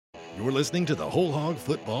You're listening to the Whole Hog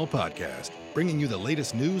Football Podcast, bringing you the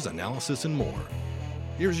latest news, analysis, and more.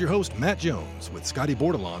 Here's your host, Matt Jones, with Scottie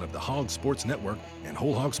Bordelon of the Hog Sports Network and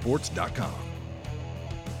WholeHogSports.com.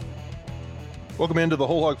 Welcome into the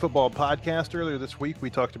Whole Hog Football Podcast. Earlier this week, we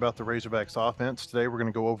talked about the Razorbacks offense. Today, we're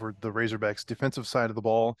going to go over the Razorbacks defensive side of the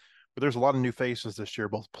ball. But there's a lot of new faces this year,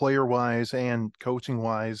 both player-wise and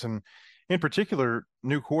coaching-wise. And in particular,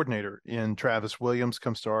 new coordinator in Travis Williams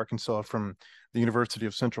comes to Arkansas from the University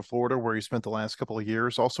of Central Florida, where he spent the last couple of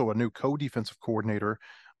years. Also a new co-defensive coordinator,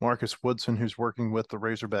 Marcus Woodson, who's working with the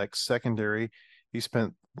Razorbacks secondary. He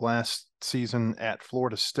spent last season at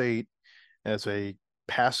Florida State as a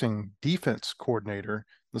passing defense coordinator.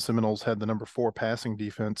 The Seminoles had the number 4 passing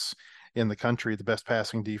defense in the country, the best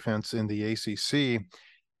passing defense in the ACC.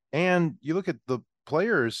 And you look at the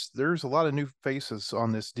players, there's a lot of new faces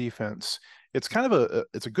on this defense. It's kind of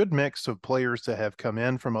it's a good mix of players that have come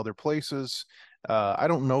in from other places. I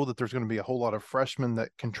don't know that there's going to be a whole lot of freshmen that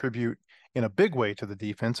contribute in a big way to the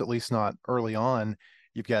defense, at least not early on.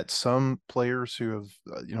 You've got some players who have,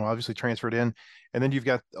 obviously transferred in, and then you've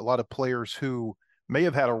got a lot of players who may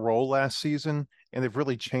have had a role last season and they've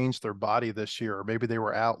really changed their body this year. Or maybe they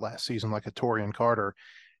were out last season, like a Torian Carter.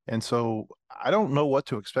 And so I don't know what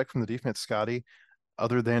to expect from the defense, Scottie,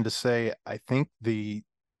 other than to say I think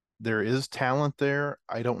there is talent there.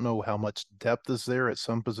 I don't know how much depth is there at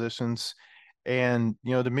some positions. And,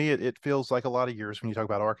 to me, it feels like a lot of years when you talk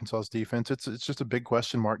about Arkansas's defense. It's just a big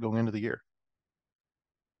question mark going into the year.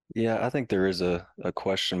 Yeah, I think there is a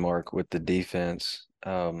question mark with the defense,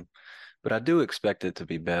 but I do expect it to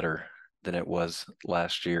be better than it was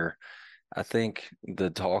last year. I think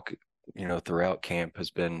the talk throughout camp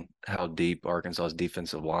has been how deep Arkansas's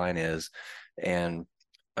defensive line is. And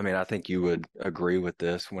I mean, I think you would agree with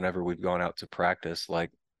this whenever we've gone out to practice,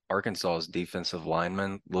 like Arkansas's defensive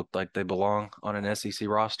linemen look like they belong on an SEC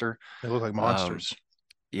roster. They look like monsters.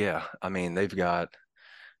 Yeah. I mean, they've got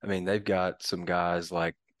some guys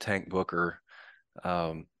like Tank Booker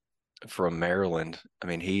from Maryland. I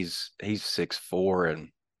mean, he's 6'4" and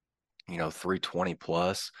 320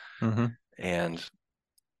 plus. Mm-hmm. And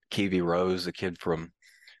Kiwi Rose, a kid from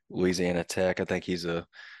Louisiana Tech, I think he's a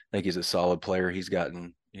solid player. He's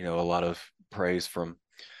gotten a lot of praise from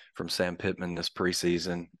Sam Pittman this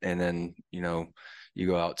preseason. And then you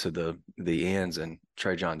go out to the ends, and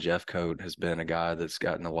Trajan Jeffcoat has been a guy that's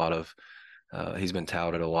gotten a lot of he's been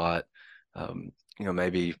touted a lot.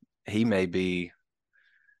 Maybe he may be,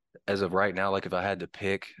 as of right now, like if I had to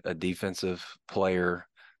pick a defensive player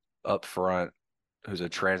up front who's a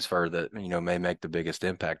transfer that, may make the biggest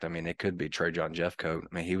impact, I mean, it could be Trajan Jeffcoat.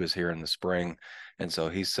 I mean, he was here in the spring, and so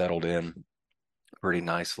he's settled in pretty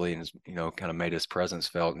nicely and has, kind of made his presence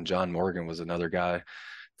felt. And John Morgan was another guy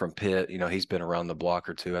from Pitt. He's been around the block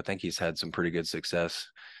or two. I think he's had some pretty good success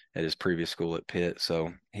at his previous school at Pitt.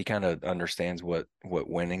 So he kind of understands what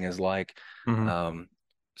winning is like. Mm-hmm.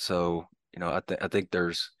 I think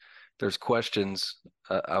there's questions.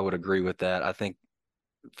 I would agree with that. I think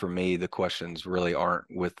for me, the questions really aren't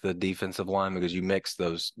with the defensive line, because you mix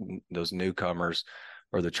those newcomers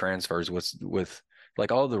or the transfers with like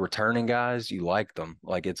all the returning guys. You like them,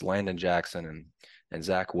 like it's Landon Jackson and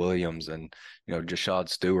Zach Williams and Jashad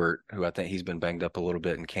Stewart, who I think he's been banged up a little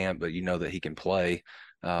bit in camp, but that he can play.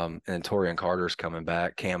 And then Torian Carter's coming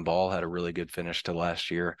back. Cam Ball had a really good finish to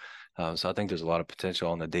last year, so I think there's a lot of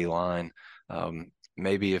potential on the D line.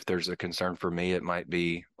 Maybe if there's a concern for me, it might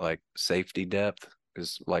be like safety depth.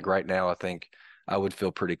 Because like right now, I think I would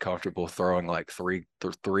feel pretty comfortable throwing like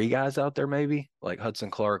three guys out there, maybe like Hudson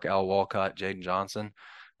Clark, Al Walcott, Jaden Johnson.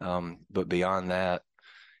 But beyond that,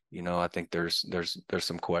 I think there's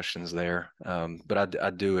some questions there. But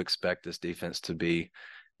I do expect this defense to be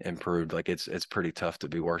improved. Like it's pretty tough to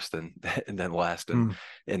be worse than last in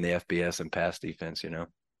the FBS and pass defense.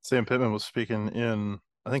 Sam Pittman was speaking in,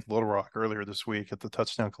 I think, Little Rock earlier this week at the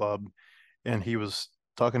Touchdown Club, and he was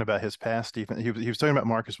talking about his pass defense. He was talking about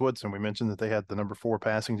Marcus Woodson. We mentioned that they had the number 4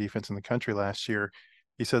 passing defense in the country last year.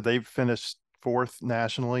 He said they finished 4th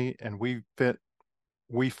nationally, and we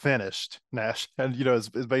finished national. And it's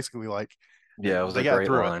basically like, yeah, it was a great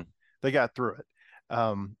line. They got through it.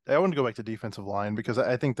 I want to go back to defensive line because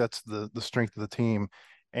I think that's the strength of the team.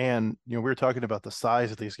 And we were talking about the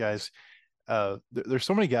size of these guys. There's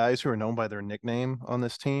so many guys who are known by their nickname on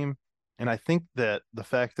this team. And I think that the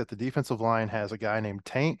fact that the defensive line has a guy named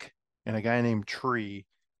Tank and a guy named Tree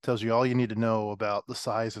tells you all you need to know about the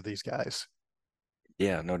size of these guys.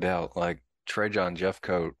 Yeah, no doubt. Like Trajan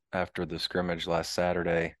Jeffcoat after the scrimmage last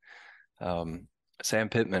Saturday, Sam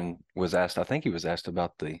Pittman was asked, I think he was asked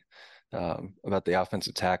about the about the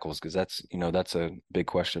offensive tackles, because that's a big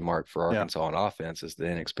question mark for Yeah. Arkansas on offense, is the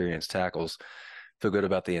inexperienced tackles. Feel good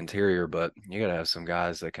about the interior, but you got to have some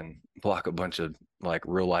guys that can block a bunch of like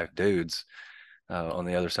real life dudes on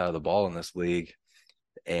the other side of the ball in this league.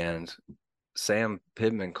 And Sam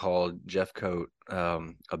Pittman called Jeff Coat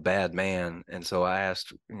a bad man, and so I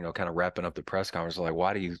asked, kind of wrapping up the press conference, like,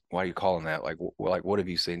 why do you call him that? Like what have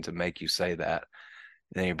you seen to make you say that?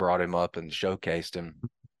 And then he brought him up and showcased him.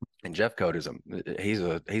 And Jeff Coat he's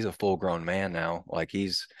a full grown man now. Like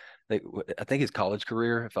I think his college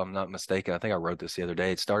career, if I'm not mistaken, I think I wrote this the other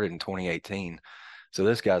day, it started in 2018. So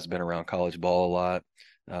this guy's been around college ball a lot.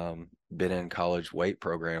 Been in college weight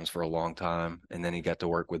programs for a long time, and then he got to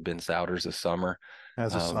work with Ben Souders this summer.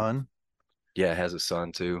 Has a son. Yeah, has a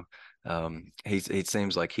son too. He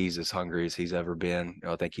seems like he's as hungry as he's ever been.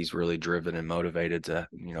 I think he's really driven and motivated to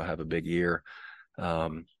have a big year.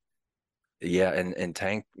 Yeah, and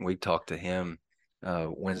Tank, we talked to him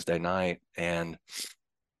Wednesday night, and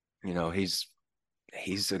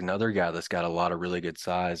he's another guy that's got a lot of really good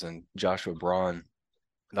size. And Joshua Braun,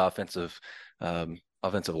 the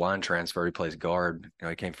offensive line transfer, he plays guard.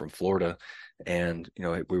 He came from Florida, and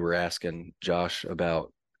we were asking Josh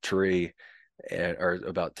about Tree or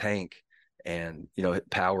about Tank, and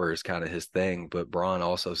power is kind of his thing. But Braun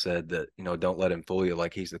also said that don't let him fool you.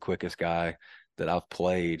 Like, he's the quickest guy that I've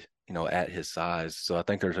played at his size. So I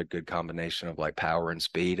think there's a good combination of like power and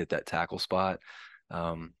speed at that tackle spot.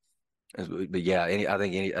 But yeah, I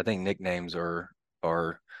think nicknames are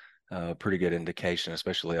pretty good indication,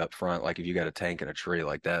 especially up front. Like if you got a Tank and a Tree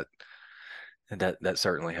like that, that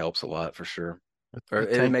certainly helps a lot for sure. Or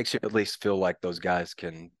it makes you at least feel like those guys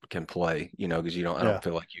can play, because I don't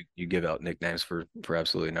feel like you give out nicknames for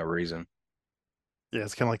absolutely no reason. Yeah,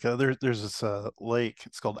 it's kind of like there's this lake.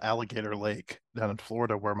 It's called Alligator Lake down in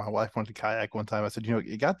Florida, where my wife went to kayak one time. I said,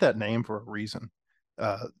 you got that name for a reason.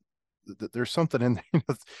 There's something in there.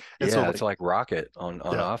 It's like Rocket on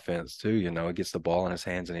offense too. He gets the ball in his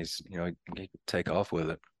hands and he's he can take off with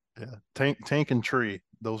it. Yeah, Tank and Tree.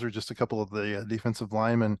 Those are just a couple of the defensive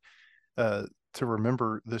linemen to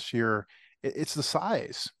remember this year. It's the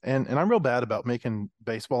size, and I'm real bad about making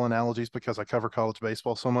baseball analogies because I cover college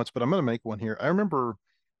baseball so much, but I'm going to make one here. I remember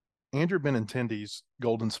Andrew Benintendi's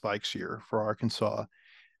Golden Spikes year for Arkansas.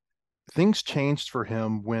 Things changed for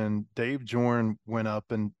him when Dave Jorn went up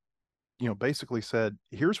and basically said,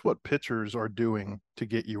 here's what pitchers are doing to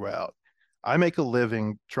get you out. I make a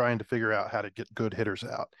living trying to figure out how to get good hitters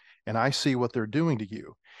out, and I see what they're doing to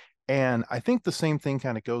you. And I think the same thing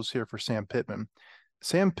kind of goes here for Sam Pittman.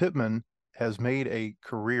 Sam Pittman has made a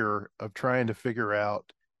career of trying to figure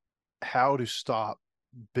out how to stop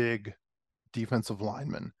big defensive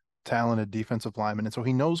linemen, talented defensive linemen. And so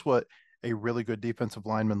he knows what a really good defensive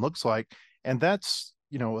lineman looks like. And that's,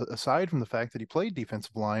 aside from the fact that he played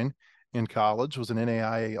defensive line in college, was an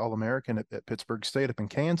NAIA All-American at Pittsburgh State up in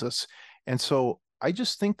Kansas. And so I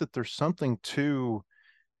just think that there's something to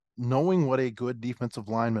knowing what a good defensive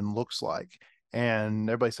lineman looks like. And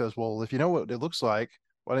everybody says, well, if you know what it looks like,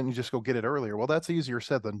 why didn't you just go get it earlier? Well, that's easier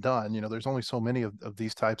said than done. There's only so many of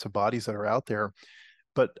these types of bodies that are out there.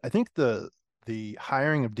 But I think the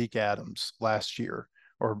hiring of Deke Adams last year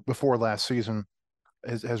or before last season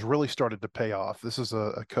has really started to pay off. This is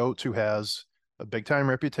a coach who has a big time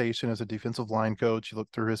reputation as a defensive line coach. You look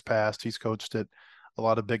through his past, he's coached at a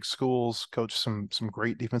lot of big schools, coached some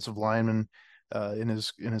great defensive linemen in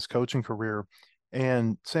his coaching career.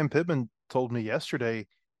 And Sam Pittman told me yesterday,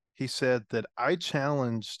 he said that I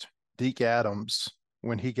challenged Deke Adams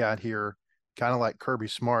when he got here, kind of like Kirby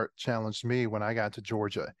Smart challenged me when I got to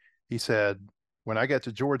Georgia. He said, when I got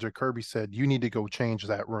to Georgia, Kirby said, you need to go change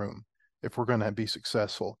that room if we're going to be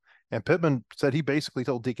successful. And Pittman said he basically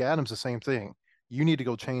told Deke Adams the same thing. You need to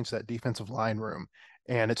go change that defensive line room.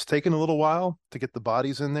 And it's taken a little while to get the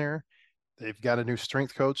bodies in there. They've got a new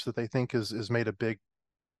strength coach that they think is made a big,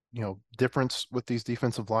 difference with these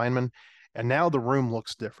defensive linemen. And now the room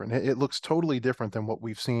looks different. It looks totally different than what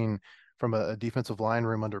we've seen from a defensive line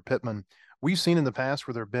room under Pittman. We've seen in the past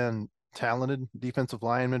where there have been talented defensive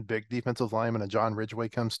linemen, big defensive linemen, and John Ridgeway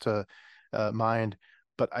comes to mind.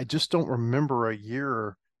 But I just don't remember a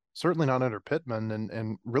year, certainly not under Pittman,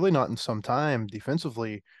 and really not in some time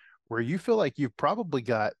defensively, where you feel like you've probably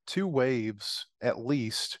got two waves at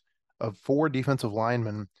least of 4 defensive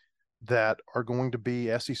linemen that are going to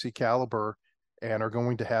be SEC caliber and are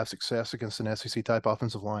going to have success against an SEC type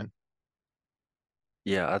offensive line.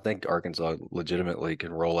 Yeah, I think Arkansas legitimately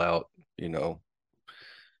can roll out,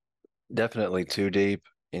 definitely 2 deep,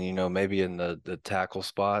 and maybe in the tackle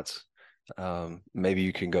spots, maybe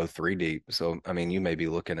you can go 3 deep. So, I mean, you may be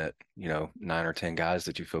looking at, 9 or 10 guys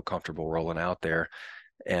that you feel comfortable rolling out there.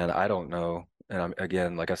 And I don't know. And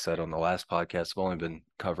again, like I said on the last podcast, I've only been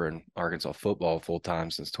covering Arkansas football full time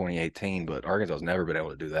since 2018, but Arkansas has never been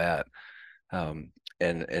able to do that.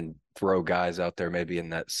 And throw guys out there maybe in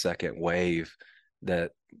that second wave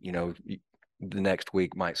that, the next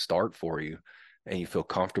week might start for you, and you feel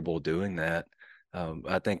comfortable doing that.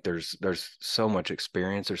 I think there's so much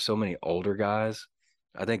experience. There's so many older guys.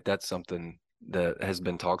 I think that's something that has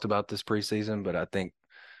been talked about this preseason, but I think,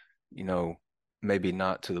 maybe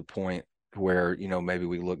not to the point where, maybe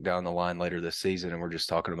we look down the line later this season and we're just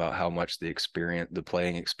talking about how much the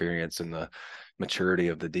playing experience and the maturity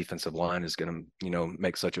of the defensive line is going to,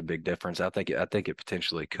 make such a big difference. I think it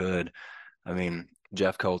potentially could. I mean,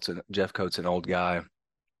 Jeff Coates an old guy.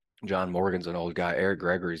 John Morgan's an old guy. Eric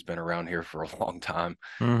Gregory's been around here for a long time.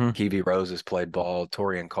 Mm-hmm. Kevy Rose has played ball.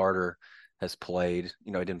 Torian Carter has played.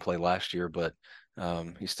 He didn't play last year, but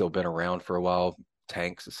he's still been around for a while.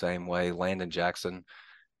 Tank's the same way. Landon Jackson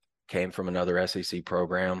came from another SEC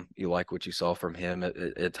program. You like what you saw from him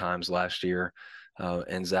at times last year.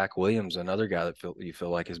 And Zach Williams, another guy that you feel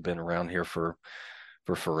like has been around here for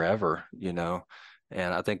forever,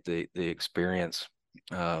 And I think the experience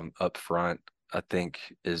up front, I think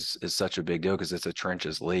is such a big deal because it's a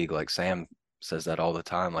trenches league. Like Sam says that all the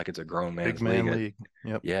time, like it's a grown man's big man league. league.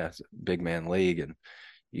 Yep. Yeah, it's a big man league, and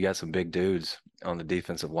you got some big dudes on the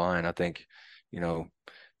defensive line. I think,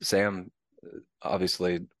 Sam,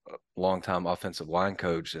 obviously a longtime offensive line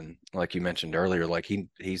coach, and like you mentioned earlier, like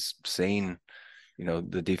he's seen,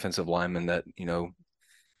 the defensive lineman that,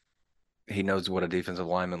 he knows what a defensive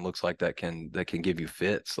lineman looks like that can give you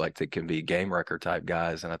fits, like that can be game wrecker type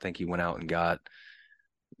guys. And I think he went out and got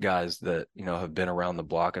guys that, have been around the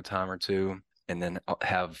block a time or two, and then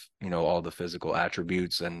have, all the physical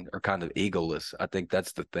attributes and are kind of egoless. I think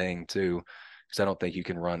that's the thing too, because I don't think you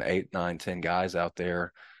can run 8, 9, 10 guys out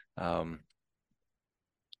there,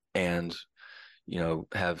 and,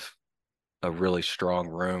 have a really strong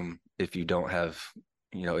room if you don't have,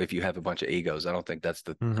 if you have a bunch of egos. I don't think that's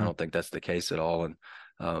the case at all. And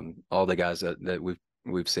all the guys that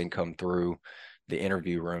we've seen come through the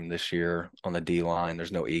interview room this year on the D line,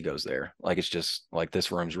 there's no egos there. Like, it's just like,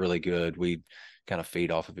 this room's really good. We kind of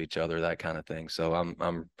feed off of each other, that kind of thing. So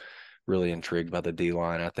I'm really intrigued by the D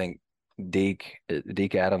line. I think Deke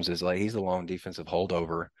Adams is like, he's the lone defensive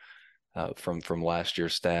holdover from last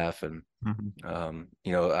year's staff. And I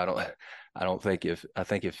think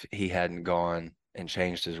if he hadn't gone and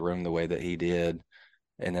changed his room the way that he did,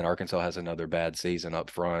 and then Arkansas has another bad season up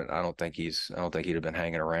front, I don't think he'd have been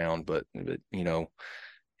hanging around. But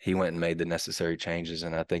he went and made the necessary changes,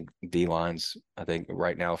 and I think I think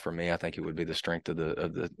right now for me, I think it would be the strength of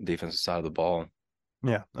the defensive side of the ball.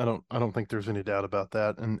 Yeah, I don't think there's any doubt about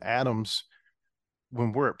that. And Adams,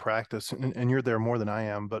 when we're at practice, and you're there more than I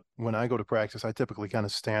am, but when I go to practice, I typically kind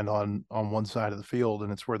of stand on one side of the field,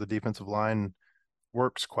 and it's where the defensive line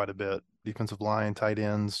works quite a bit. Defensive line, tight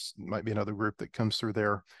ends, might be another group that comes through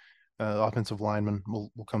there. Offensive linemen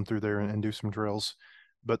will come through there and do some drills.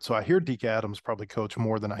 But so I hear Deke Adams probably coach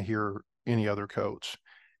more than I hear any other coach.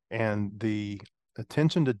 And the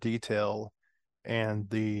attention to detail and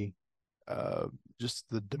the just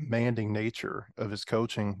the demanding nature of his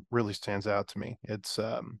coaching really stands out to me. It's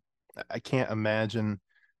I can't imagine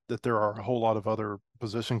that there are a whole lot of other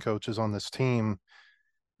position coaches on this team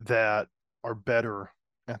that are better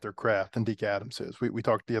at their craft than Deke Adams is. We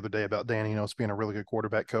talked the other day about Dan Enos being a really good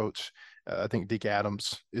quarterback coach. I think Deke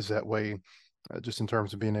Adams is that way, just in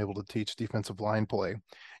terms of being able to teach defensive line play.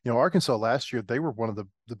 Arkansas last year, they were one of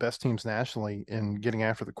the best teams nationally in getting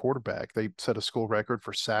after the quarterback. They set a school record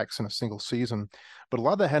for sacks in a single season, but a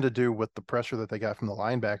lot of that had to do with the pressure that they got from the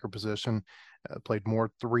linebacker position. Played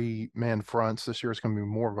more 3-man fronts. This year it's going to be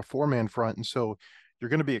more of a 4-man front, and so you're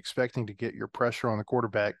going to be expecting to get your pressure on the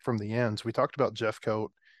quarterback from the ends. We talked about Jeff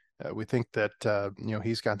Coat. We think that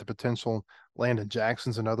he's got the potential. Landon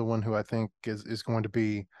Jackson's another one who I think is going to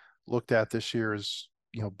be looked at this year as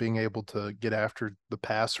being able to get after the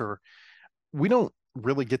passer. We don't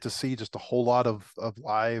really get to see just a whole lot of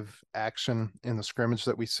live action in the scrimmage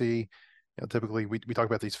that we see. Typically we talk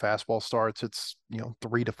about these fastball starts. It's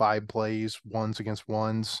 3 to 5 plays, ones against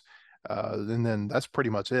ones, and then that's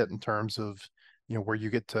pretty much it in terms of where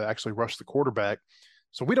you get to actually rush the quarterback.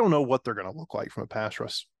 So we don't know what they're going to look like from a pass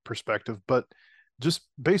rush perspective, but just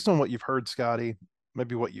based on what you've heard, Scotty,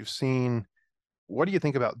 maybe what you've seen, what do you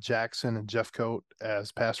think about Jackson and Jeff Coat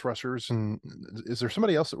as pass rushers? And is there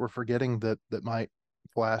somebody else that we're forgetting that might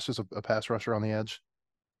flash as a pass rusher on the edge?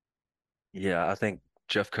 Yeah, I think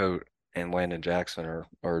Jeff Coat and Landon Jackson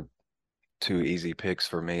are two easy picks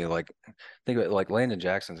for me. Like, think of it, like Landon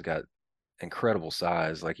Jackson's got incredible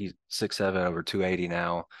size. Like he's 6'7", over 280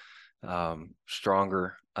 now.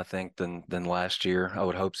 Stronger, I think, than last year. I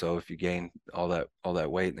would hope so if you gain all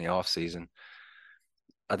that weight in the off season.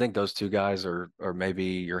 I think those two guys are maybe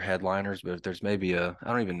your headliners, but if there's maybe I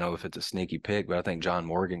don't even know if it's a sneaky pick, but I think John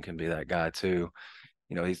Morgan can be that guy too.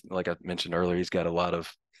 You know, he's, like I mentioned earlier, he's got a lot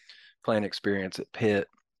of playing experience at Pitt,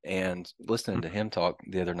 and listening to him talk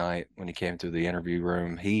the other night when he came through the interview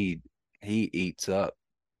room, he eats up,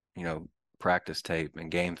 you know, practice tape and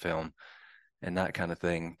game film and that kind of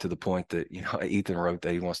thing, to the point that, you know, Ethan wrote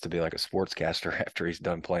that he wants to be like a sportscaster after he's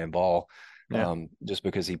done playing ball, just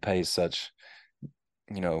because he pays such,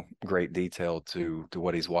 you know, great detail to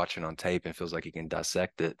what he's watching on tape and feels like he can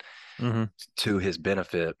dissect it to his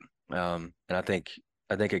benefit. And I think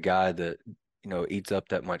a guy that, you know, eats up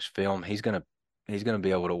that much film, he's gonna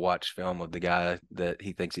be able to watch film of the guy that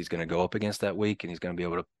he thinks he's going to go up against that week, and he's going to be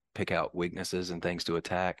able to pick out weaknesses and things to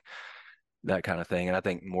attack, that kind of thing. And I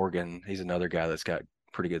think Morgan, he's another guy that's got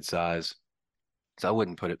pretty good size, so I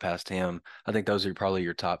wouldn't put it past him. I think those are probably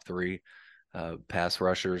your top three pass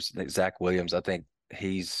rushers. I think Zach Williams, I think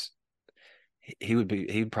he'd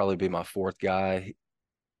probably be my fourth guy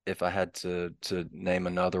if I had to name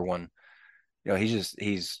another one. You know, he's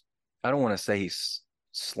I don't want to say he's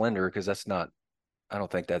slender, because I don't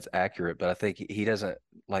think that's accurate, but I think he doesn't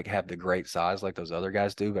like have the great size like those other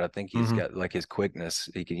guys do, but I think he's got like his quickness.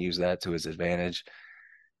 He can use that to his advantage.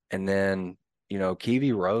 And then, you know,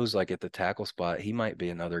 Keevy Rose, like at the tackle spot, he might be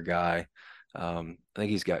another guy. I think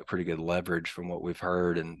he's got pretty good leverage from what we've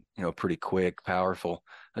heard, and, you know, pretty quick, powerful,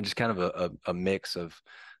 and just kind of a mix of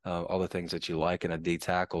all the things that you like in a D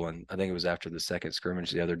tackle. And I think it was after the second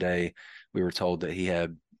scrimmage the other day, we were told that he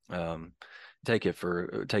had, take it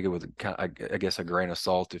with, I guess, a grain of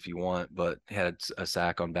salt if you want, but had a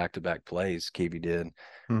sack on back-to-back plays. Keevy did.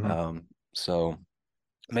 So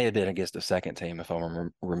it may have been against the second team if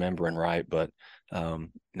I'm remembering right, but you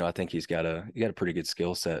know, I think he's got a pretty good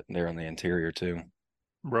skill set there on the interior too.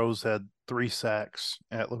 Rose had 3 sacks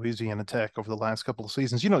at Louisiana Tech over the last couple of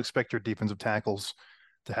seasons. You don't expect your defensive tackles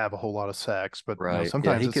to have a whole lot of sacks, but right, you know,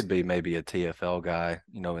 sometimes he could be maybe a TFL guy,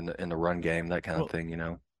 you know, in the run game, that kind of thing, you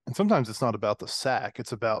know. And sometimes it's not about the sack;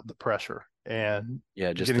 it's about the pressure and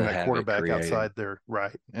just getting that quarterback outside there,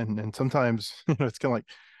 right? And sometimes, you know, it's kind of like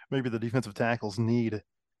maybe the defensive tackles need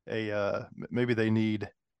maybe they need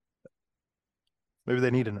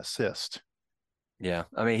an assist. Yeah,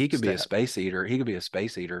 I mean, he could be a space eater. He could be a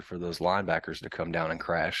space eater for those linebackers to come down and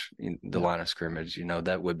crash in the line of scrimmage. You know,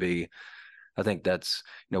 that would be. I think that's,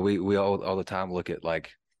 you know, we all the time look at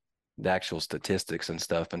like the actual statistics and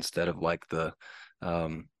stuff instead of like the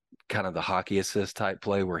kind of the hockey assist type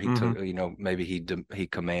play where he took, you know, maybe he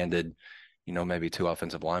commanded, you know, maybe 2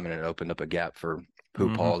 offensive linemen and opened up a gap for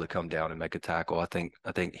Paul to come down and make a tackle. I think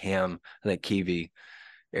Keevy,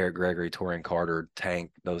 Eric Gregory, Torian Carter,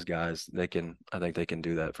 Tank, those guys, I think they can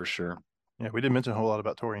do that for sure. Yeah, we didn't mention a whole lot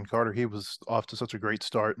about Torian Carter. He was off to such a great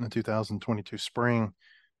start in the 2022 spring,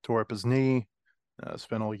 tore up his knee,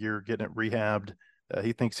 spent all year getting it rehabbed.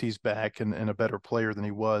 He thinks he's back and a better player than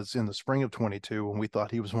he was in the spring of 22 when we thought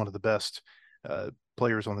he was one of the best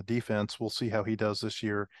players on the defense. We'll see how he does this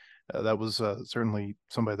year. That was certainly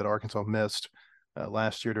somebody that Arkansas missed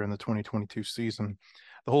last year during the 2022 season.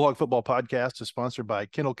 The Whole Hog Football Podcast is sponsored by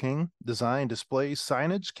Kendall King Design, Display,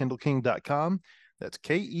 Signage, KendallKing.com. That's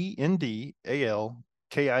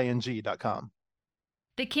KendallKing.com.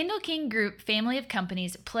 The Kendall King Group family of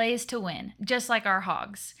companies plays to win, just like our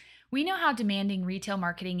hogs. We know how demanding retail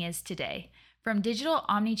marketing is today. From digital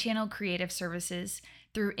omni-channel creative services,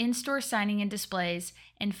 through in-store signing and displays,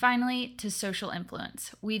 and finally to social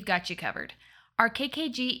influence, we've got you covered. Our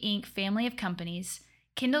KKG Inc. family of companies,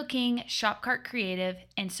 Kendall King, Shopcart Creative,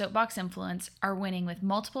 and Soapbox Influence are winning with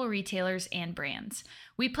multiple retailers and brands.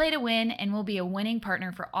 We play to win and will be a winning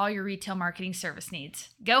partner for all your retail marketing service needs.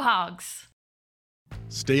 Go Hogs!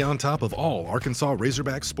 Stay on top of all Arkansas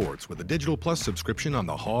Razorback sports with a Digital Plus subscription on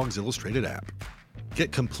the Hogs Illustrated app.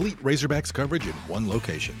 Get complete Razorbacks coverage in one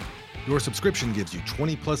location. Your subscription gives you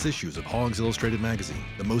 20-plus issues of Hogs Illustrated magazine,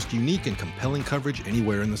 the most unique and compelling coverage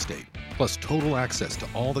anywhere in the state, plus total access to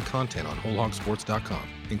all the content on WholeHogSports.com,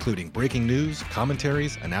 including breaking news,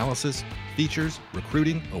 commentaries, analysis, features,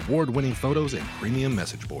 recruiting, award-winning photos, and premium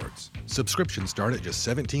message boards. Subscriptions start at just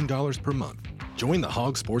 $17 per month. Join the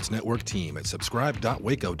Hog Sports Network team at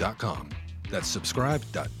subscribe.waco.com. That's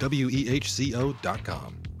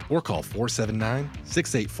subscribe.wehco.com. Or call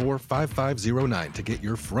 479-684-5509 to get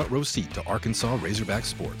your front row seat to Arkansas Razorback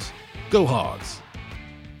sports. Go Hogs!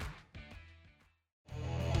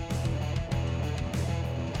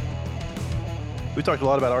 We talked a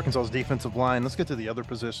lot about Arkansas's defensive line. Let's get to the other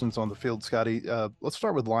positions on the field, Scotty. Let's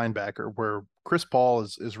start with linebacker, where Chris Paul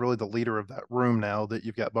is really the leader of that room now that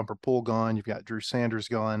you've got Bumper Pool gone, you've got Drew Sanders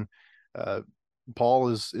gone. Paul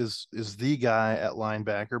is the guy at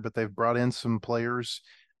linebacker, but they've brought in some players.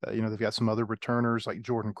 They've got some other returners like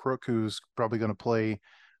Jordan Crook, who's probably going to play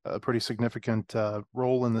a pretty significant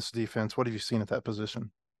role in this defense. What have you seen at that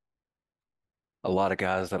position? A lot of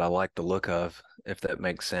guys that I like the look of, if that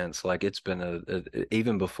makes sense. Like it's been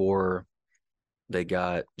even before they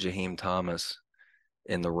got Jaheim Thomas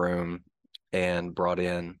in the room and brought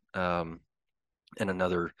in and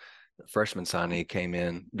another freshman signee came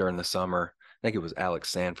in during the summer. I think it was Alex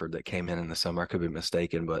Sanford that came in the summer. I could be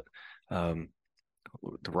mistaken, but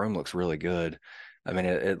the room looks really good. I mean,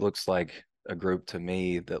 it looks like a group to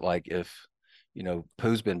me that, like, if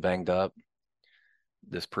Pooh's been banged up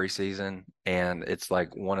this preseason, and it's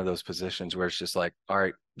like one of those positions where it's just like, all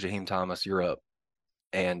right, Jaheim Thomas, you're up.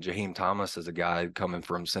 And Jaheim Thomas is a guy coming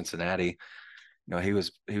from Cincinnati. He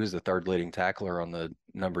was the third leading tackler on the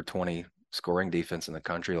number 20 scoring defense in the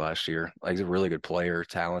country last year. Like, he's a really good player,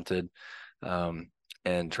 talented.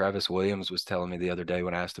 And Travis Williams was telling me the other day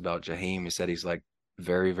when I asked about Jaheim, he said he's like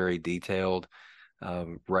very, very detailed,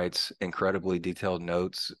 writes incredibly detailed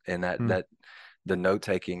notes, and that the note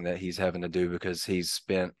taking that he's having to do, because he's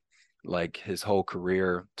spent like his whole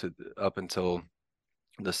career up until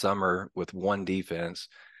the summer with one defense,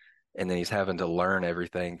 and then he's having to learn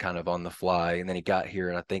everything kind of on the fly. And then he got here,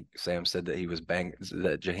 and I think Sam said that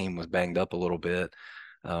that Jaheim was banged up a little bit.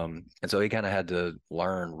 And so he kind of had to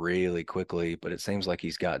learn really quickly, but it seems like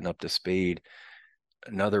he's gotten up to speed.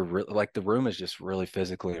 Like, the room is just really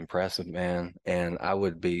physically impressive, man. And I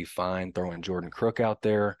would be fine throwing Jordan Crook out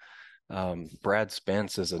there. Brad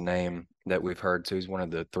Spence is a name that we've heard too. He's one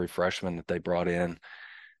of the three freshmen that they brought in.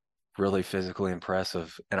 Really physically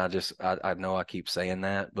impressive. And I know I keep saying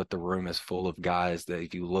that, but the room is full of guys that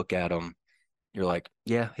if you look at them, you're like,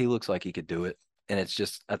 yeah, he looks like he could do it. And it's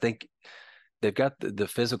just, I think they've got the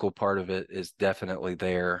physical part of it is definitely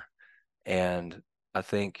there. And I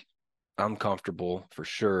think I'm comfortable for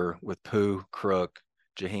sure with Pooh, Crook,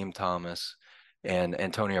 Jaheim Thomas, and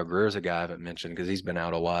Antonio Greer's a guy I haven't mentioned because he's been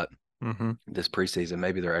out a lot this preseason.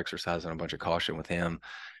 Maybe they're exercising a bunch of caution with him,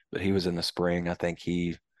 but he was in the spring. I think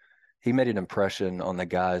he made an impression on the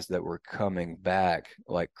guys that were coming back,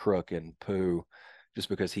 like Crook and Pooh, just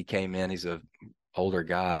because he came in. He's a older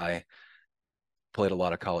guy, played a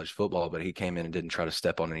lot of college football, but he came in and didn't try to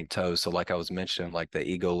step on any toes. So like I was mentioning, like the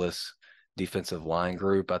egoless defensive line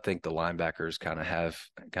group, I think the linebackers kind of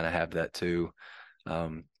have that too.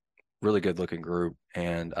 Really good looking group.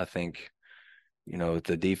 And I think, if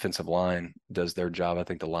the defensive line does their job, I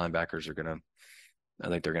think the linebackers are going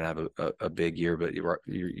to have a big year. But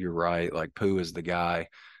you're right. Like, Pooh is the guy.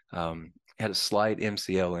 Had a slight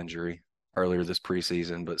MCL injury earlier this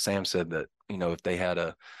preseason, but Sam said that, if they had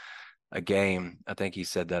a game, I think he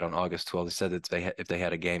said that on August 12th, he said that if they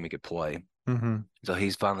had a game, he could play. So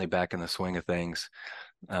he's finally back in the swing of things.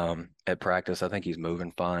 At practice, I think he's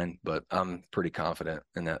moving fine, but I'm pretty confident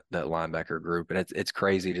in that linebacker group. And it's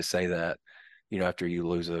crazy to say that, after you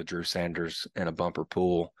lose a Drew Sanders and a Bumper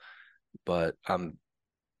Pool, but I'm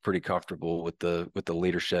pretty comfortable with the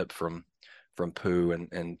leadership from Pooh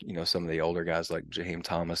and some of the older guys like Jaheim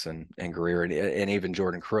Thomas and Greer and even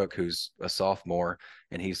Jordan Crook, who's a sophomore,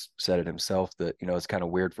 and he's said it himself that it's kind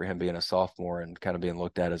of weird for him being a sophomore and kind of being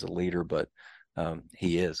looked at as a leader, but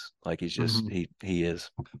he is. Like, he's just he is.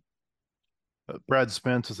 Brad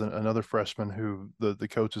Spence is another freshman who the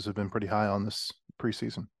coaches have been pretty high on this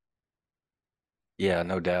preseason. Yeah,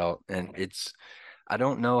 no doubt. And I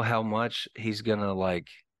don't know how much he's gonna like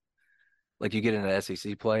you get into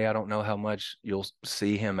SEC play. I don't know how much you'll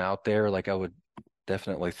see him out there. Like, I would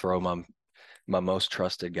definitely throw my most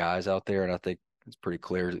trusted guys out there, and I think it's pretty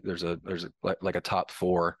clear there's like a top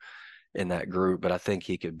four in that group. But I think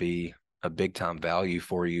he could be a big time value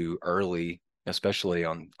for you early, especially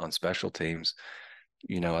on special teams.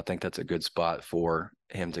 I think that's a good spot for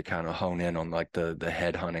him to kind of hone in on, like, the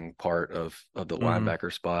head hunting part of the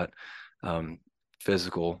linebacker spot.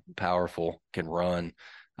 Physical, powerful, can run.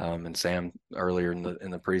 And Sam earlier in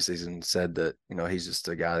the preseason said that, he's just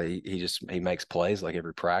a guy that he makes plays like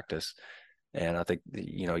every practice. And I think,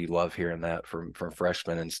 you love hearing that from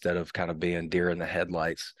freshmen instead of kind of being deer in the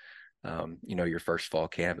headlights. Your first fall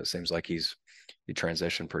camp, it seems like he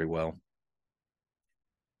transitioned pretty well.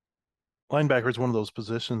 Linebacker is one of those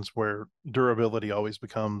positions where durability always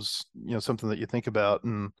becomes, something that you think about.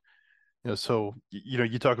 And, so,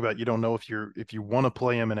 you talk about, you don't know if you want to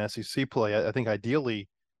play him in SEC play. I think ideally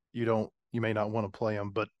you may not want to play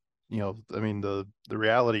him, but, I mean, the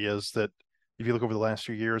reality is that if you look over the last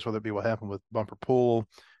few years, whether it be what happened with Bumper Pool,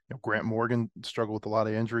 Grant Morgan struggled with a lot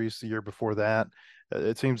of injuries the year before that.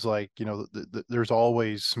 It seems like, there's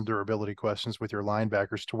always some durability questions with your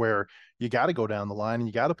linebackers to where you got to go down the line and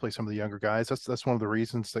you got to play some of the younger guys. That's one of the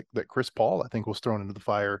reasons that Chris Paul, I think, was thrown into the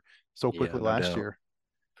fire so quickly last year.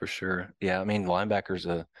 For sure. Yeah. I mean,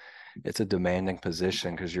 linebackers, it's a demanding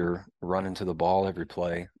position because you're running to the ball every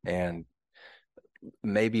play, and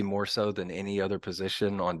maybe more so than any other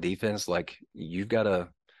position on defense. Like, you've got to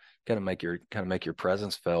make your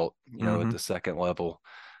presence felt, at the second level.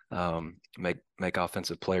 Make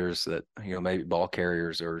offensive players that, maybe ball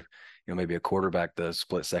carriers or, maybe a quarterback the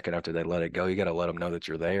split second after they let it go. You got to let them know that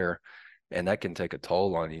you're there, and that can take a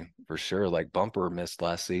toll on you for sure. Like Bumper missed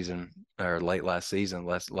last season or late last season,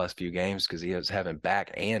 last few games because he was having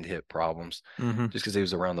back and hip problems just because he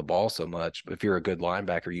was around the ball so much. But if you're a good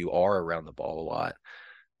linebacker, you are around the ball a lot.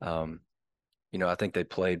 I think they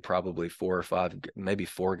played probably 4 or 5, maybe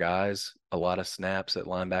 4 guys, a lot of snaps at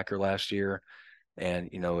linebacker last year. And,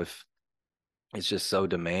 if it's just so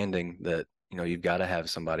demanding that, you've got to have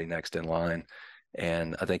somebody next in line.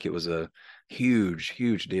 And I think it was a huge,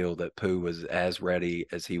 huge deal that Pooh was as ready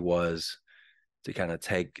as he was to kind of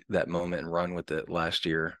take that moment and run with it last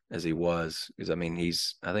year as he was. Because, I mean,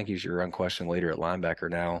 I think he's your unquestioned leader at linebacker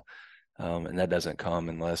now. And that doesn't come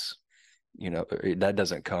unless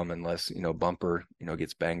Bumper,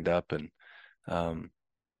 gets banged up. And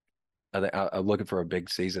I think I'm looking for a big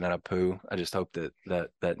season out of Pooh. I just hope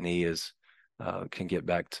that knee can get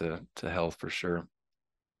back to health for sure.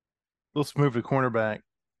 Let's move to cornerback.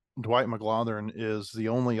 Dwight McGlothern is the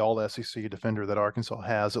only all-SEC defender that Arkansas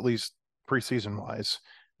has, at least preseason-wise.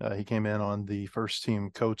 He came in on the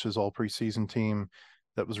first-team coaches all-preseason team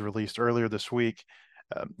that was released earlier this week.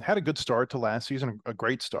 Had a good start to last season, a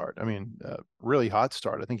great start. I mean, really hot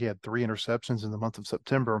start. I think he had 3 interceptions in the month of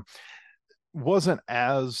September. Wasn't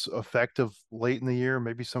as effective late in the year.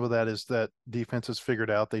 Maybe some of that is that defenses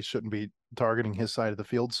figured out they shouldn't be targeting his side of the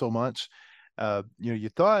field so much. You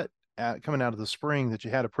thought coming out of the spring that you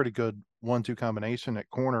had a pretty good 1-2 combination at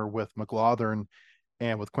corner with McGlothern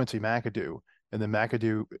and with Quincy McAdoo. And then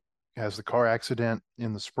McAdoo has the car accident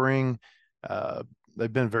in the spring.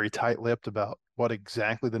 They've been very tight-lipped about what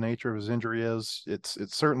exactly the nature of his injury is. It's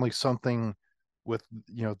certainly something with,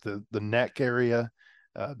 the neck area,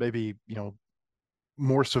 maybe,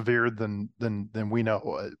 more severe than we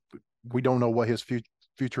know. We don't know what his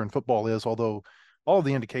future in football is, although all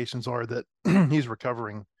the indications are that he's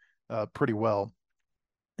recovering pretty well.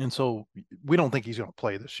 And so we don't think he's going to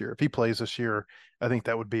play this year. If he plays this year, I think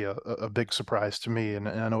that would be a big surprise to me. And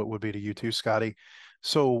I know it would be to you too, Scotty.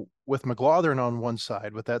 So with McGlothern on one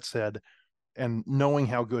side, with that said, and knowing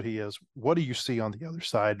how good he is, what do you see on the other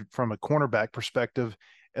side from a cornerback perspective?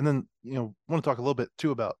 And then, want to talk a little bit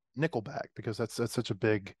too about nickelback, because that's such a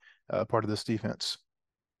big part of this defense.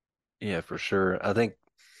 Yeah, for sure. I think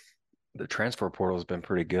the transfer portal has been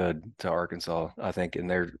pretty good to Arkansas, I think, and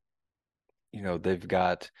they've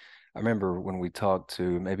got, I remember when we talked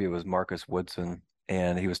to, maybe it was Marcus Woodson,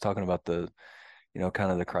 and he was talking about the,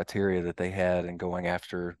 kind of the criteria that they had in going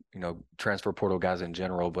after, transfer portal guys in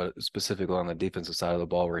general, but specifically on the defensive side of the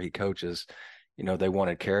ball where he coaches. They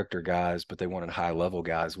wanted character guys, but they wanted high level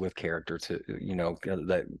guys with character to,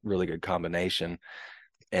 that really good combination.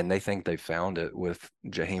 And they think they found it with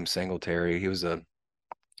Jaheim Singletary. He was a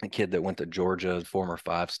kid that went to Georgia, former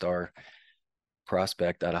 5-star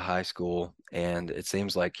prospect out of high school. And it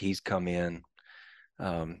seems like he's come in.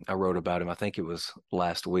 I wrote about him. I think it was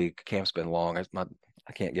last week. Camp's been long.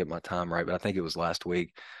 I can't get my time right, but I think it was last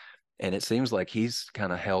week. And it seems like he's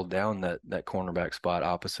kind of held down that cornerback spot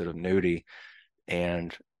opposite of Nudie.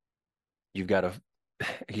 And you got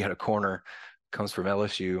a corner comes from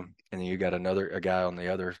LSU, and then you got a guy on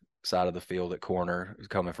the other side of the field at corner who's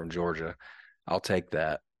coming from Georgia. I'll take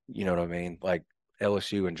that. You know what I mean? Like,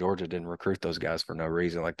 LSU and Georgia didn't recruit those guys for no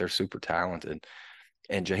reason. Like, they're super talented.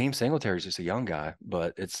 And Jaheim Singletary is just a young guy,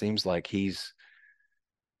 but it seems like he's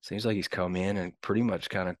come in and pretty much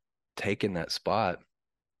kind of taken that spot.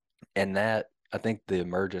 And that, I think the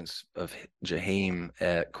emergence of Jaheim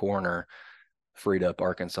at corner freed up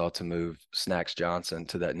Arkansas to move Snacks Johnson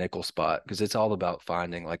to that nickel spot, because it's all about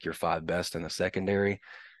finding like your 5 best in the secondary.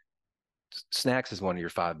 Snacks is one of your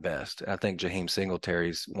 5 best. I think Jaheim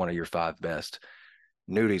Singletary's one of your 5 best.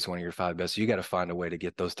 Nudie's one of your 5 best. So you got to find a way to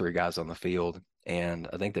get those 3 guys on the field. And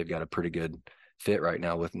I think they've got a pretty good fit right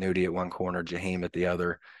now with Nudie at one corner, Jaheim at the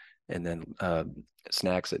other, and then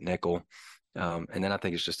Snacks at nickel. And then I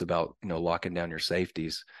think it's just about, locking down your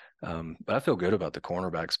safeties. But I feel good about the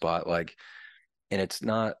cornerback spot. And it's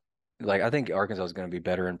not like, I think Arkansas is going to be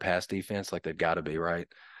better in pass defense. Like, they've got to be, right.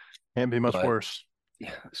 Can't be much But worse.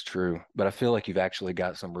 yeah, it's true. But I feel like you've actually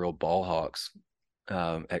got some real ball hawks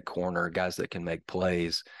at corner, guys that can make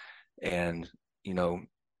plays, and you know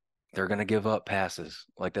they're going to give up passes.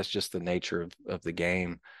 Like that's just the nature of the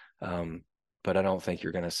game. But I don't think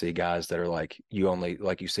you're going to see guys that are like you only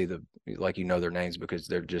like you see like their names because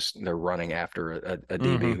they're running after a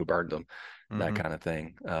DB who burned them, that kind of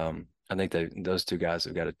thing. I think those two guys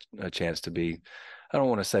have got a chance to be, I don't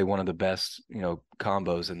want to say one of the best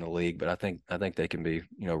combos in the league, but I think they can be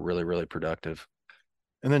really really productive.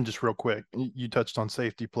 And then just real quick, you touched on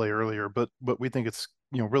safety play earlier, but we think it's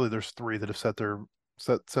really there's three that have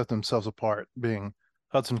set themselves apart, being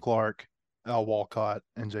Hudson Clark, Al Walcott,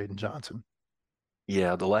 and Jaden Johnson.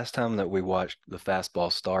 Yeah, the last time that we watched the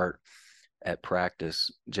fastball start at practice,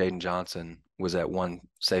 Jaden Johnson was at one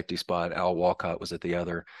safety spot, Al Walcott was at the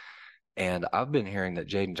other. And I've been hearing that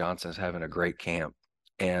Jaden Johnson is having a great camp.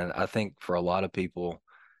 And I think for a lot of people,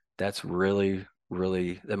 that's really,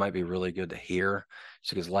 really, that might be really good to hear.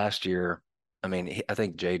 Because last year, I mean, I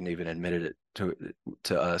think Jaden even admitted it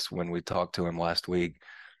to us when we talked to him last week.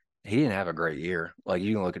 He didn't have a great year. Like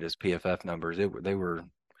you can look at his PFF numbers; they were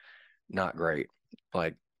not great.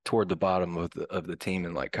 Like toward the bottom of the team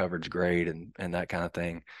in like coverage grade and that kind of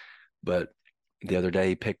thing. But the other day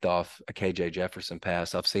he picked off a KJ Jefferson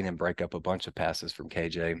pass. I've seen him break up a bunch of passes from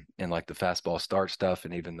KJ and like the fastball start stuff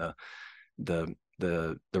and even the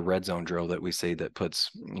red zone drill that we see that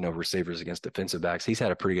puts receivers against defensive backs. He's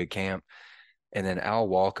had a pretty good camp. And then Al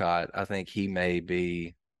Walcott, I think he may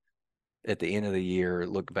be at the end of the year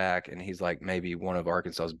look back and he's like maybe one of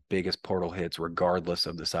Arkansas's biggest portal hits regardless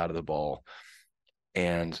of the side of the ball.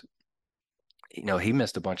 And he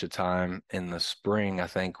missed a bunch of time in the spring, I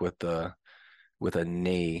think, with a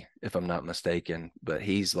knee, if I'm not mistaken. But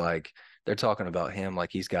he's like, they're talking about him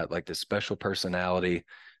like he's got like this special personality.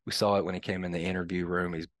 We saw it when he came in the interview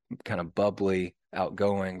room. He's kind of bubbly,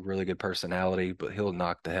 outgoing, really good personality, but he'll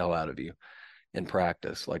knock the hell out of you in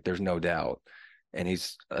practice. Like there's no doubt. And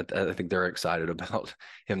I think they're excited about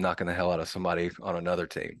him knocking the hell out of somebody on another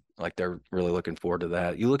team. Like they're really looking forward to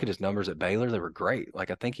that. You look at his numbers at Baylor, they were great.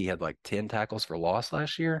 Like I think he had like 10 tackles for loss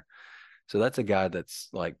last year. So that's a guy that's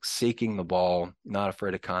like seeking the ball, not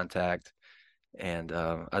afraid of contact. And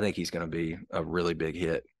I think he's going to be a really big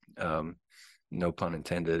hit. No pun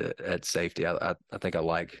intended at safety. I think I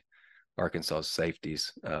like Arkansas's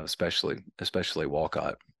safeties, especially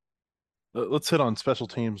Walcott. Let's hit on special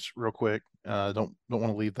teams real quick. Don't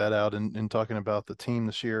want to leave that out in talking about the team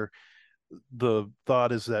this year. The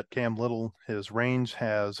thought is that Cam Little, his range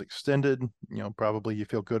has extended. Probably you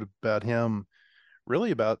feel good about him.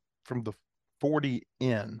 Really about from the 40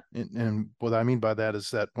 in. And what I mean by that is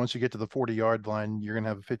that once you get to the 40-yard line, you're going to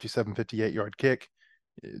have a 57, 58-yard kick.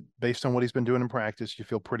 Based on what he's been doing in practice, you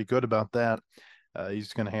feel pretty good about that.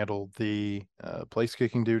 He's going to handle the place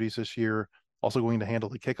kicking duties this year. Also going to handle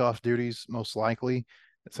the kickoff duties, most likely.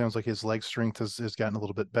 It sounds like his leg strength has gotten a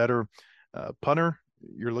little bit better. Punter,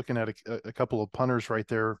 you're looking at a couple of punters right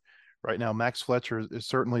there right now. Max Fletcher is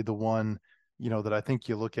certainly the one, that I think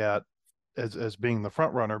you look at as being the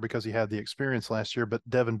front runner because he had the experience last year. But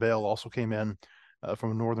Devin Bell also came in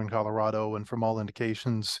from Northern Colorado, and from all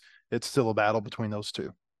indications, it's still a battle between those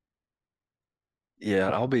two. Yeah,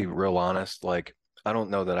 I'll be real honest. Like, I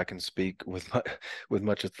don't know that I can speak with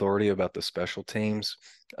much authority about the special teams,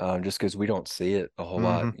 just because we don't see it a whole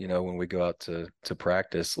lot. When we go out to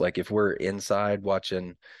practice, like if we're inside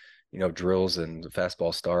watching, drills and the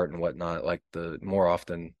fastball start and whatnot, like the more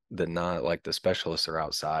often than not, like the specialists are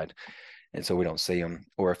outside, and so we don't see them.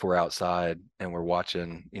 Or if we're outside and we're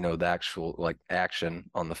watching, the actual like action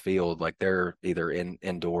on the field, like they're either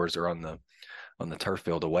indoors or on the turf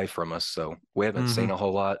field away from us. So we haven't seen a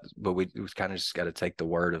whole lot, but we kind of just got to take the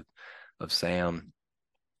word of Sam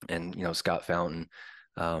and, Scott Fountain.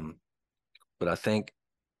 But I think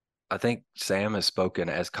Sam has spoken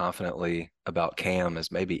as confidently about Cam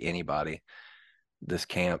as maybe anybody this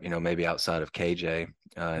camp, maybe outside of KJ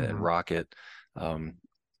and Rocket.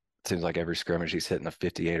 It seems like every scrimmage he's hitting a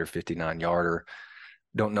 58 or 59 yarder.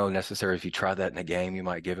 Don't know necessarily if you try that in a game, you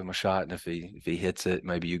might give him a shot. And if he hits it,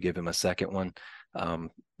 maybe you give him a second one.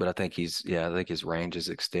 But I think I think his range is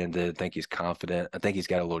extended. I think he's confident. I think he's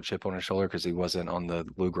got a little chip on his shoulder because he wasn't on the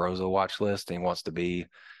Lou Groza watch list. And he wants to be,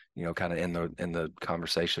 kind of in the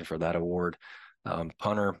conversation for that award.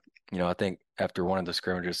 Punter, I think after one of the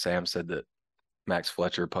scrimmages, Sam said that Max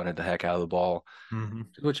Fletcher punted the heck out of the ball.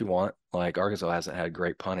 Which is what you want. Like Arkansas hasn't had a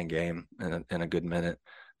great punting game in a good minute.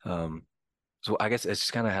 So I guess it's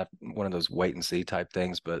just kind of have one of those wait and see type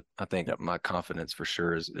things, but I think my confidence for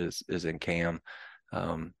sure is in Cam.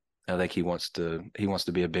 I I think he wants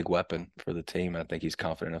to be a big weapon for the team. I think he's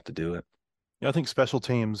confident enough to do it. Yeah, I think special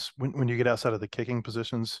teams, when you get outside of the kicking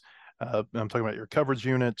positions, I'm talking about your coverage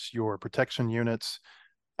units, your protection units,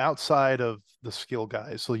 outside of the skill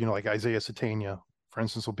guys. So, like Isaiah Satania, for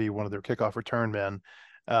instance, will be one of their kickoff return men.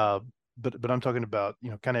 But I'm talking about,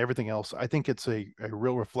 kind of everything else. I think it's a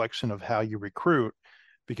real reflection of how you recruit,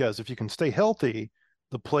 because if you can stay healthy,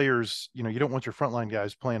 the players, you don't want your frontline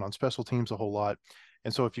guys playing on special teams a whole lot.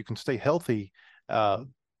 And so if you can stay healthy,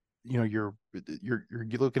 you're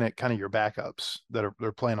looking at kind of your backups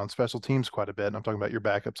they're playing on special teams quite a bit. And I'm talking about your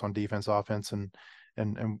backups on defense, offense,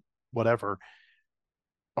 and whatever.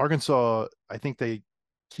 Arkansas, I think they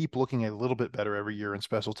keep looking a little bit better every year in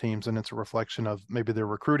special teams, and it's a reflection of maybe their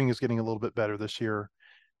recruiting is getting a little bit better this year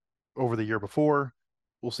over the year before.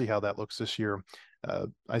 We'll see how that looks this year.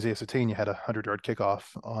 Isaiah Satania had a 100-yard kickoff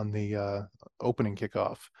on the opening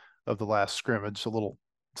kickoff of the last scrimmage. A little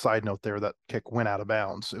side note there, that kick went out of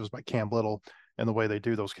bounds. It was by Cam Little, and the way they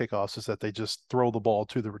do those kickoffs is that they just throw the ball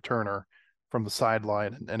to the returner from the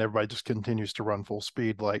sideline, and everybody just continues to run full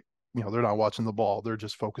speed. Like, they're not watching the ball. They're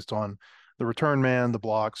just focused on the return man, the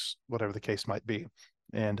blocks, whatever the case might be.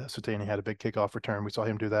 And Satania had a big kickoff return. We saw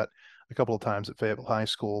him do that a couple of times at Fayetteville High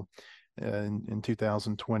School in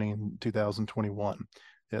 2020 and 2021.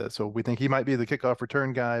 So we think he might be the kickoff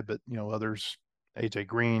return guy, but, others, AJ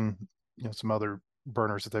Green, some other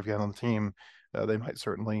burners that they've got on the team, they might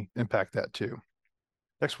certainly impact that too.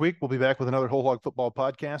 Next week, we'll be back with another Whole Hog Football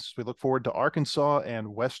Podcast. We look forward to Arkansas and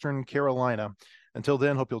Western Carolina. Until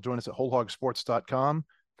then, hope you'll join us at wholehogsports.com.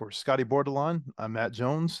 For Scottie Bordelon, I'm Matt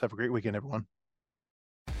Jones. Have a great weekend, everyone.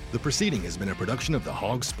 The proceeding has been a production of the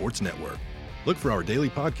Hog Sports Network. Look for our daily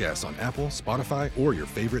podcasts on Apple, Spotify, or your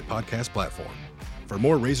favorite podcast platform. For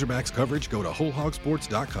more Razorbacks coverage, go to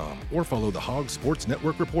wholehogsports.com or follow the Hog Sports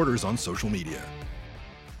Network reporters on social media.